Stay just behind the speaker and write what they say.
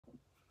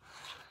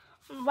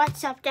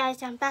What's up,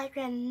 guys? I'm back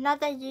with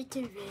another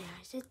YouTube video.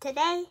 So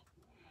today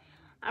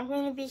I'm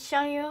going to be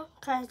showing you,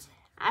 because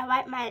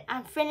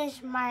I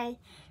finished my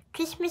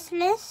Christmas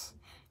list.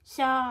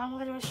 So I'm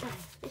going to show you.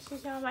 This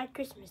is all my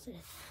Christmas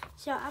list.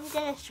 So I'm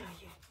going to show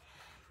you.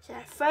 So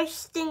the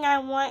first thing I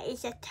want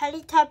is a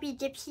Teletubby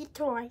Gypsy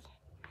toy.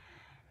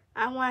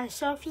 I want a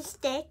selfie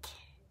stick,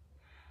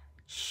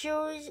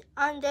 shoes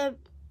on the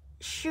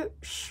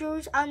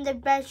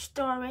bed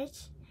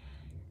storage,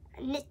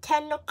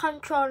 Nintendo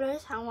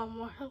controllers. I want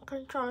more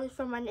controllers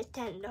for my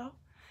Nintendo.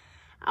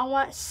 I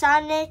want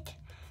Sonic,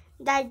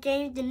 that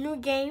game, the new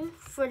game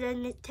for the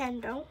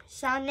Nintendo,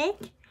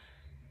 Sonic.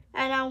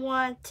 And I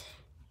want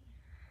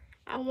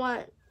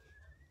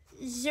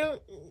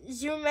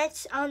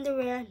Zoomex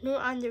underwear, new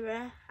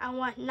underwear. I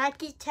want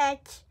Nike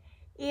Tech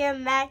Air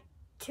Max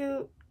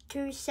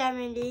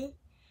 270.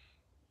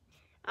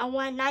 I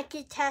want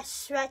Nike Tech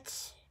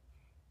sweats,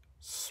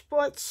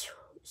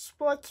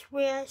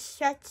 sportswear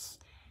sweats.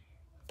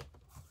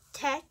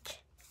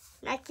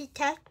 Nike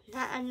Tech,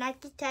 not a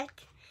Nike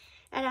Tech,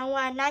 and I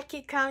want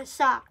Nike Crown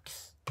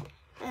socks,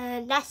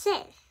 and that's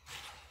it.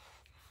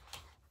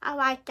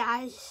 Alright,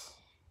 guys,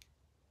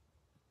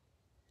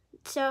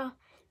 so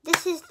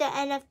this is the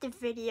end of the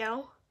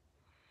video.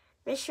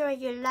 Make sure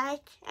you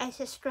like and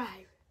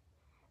subscribe,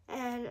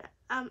 and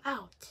I'm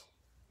out.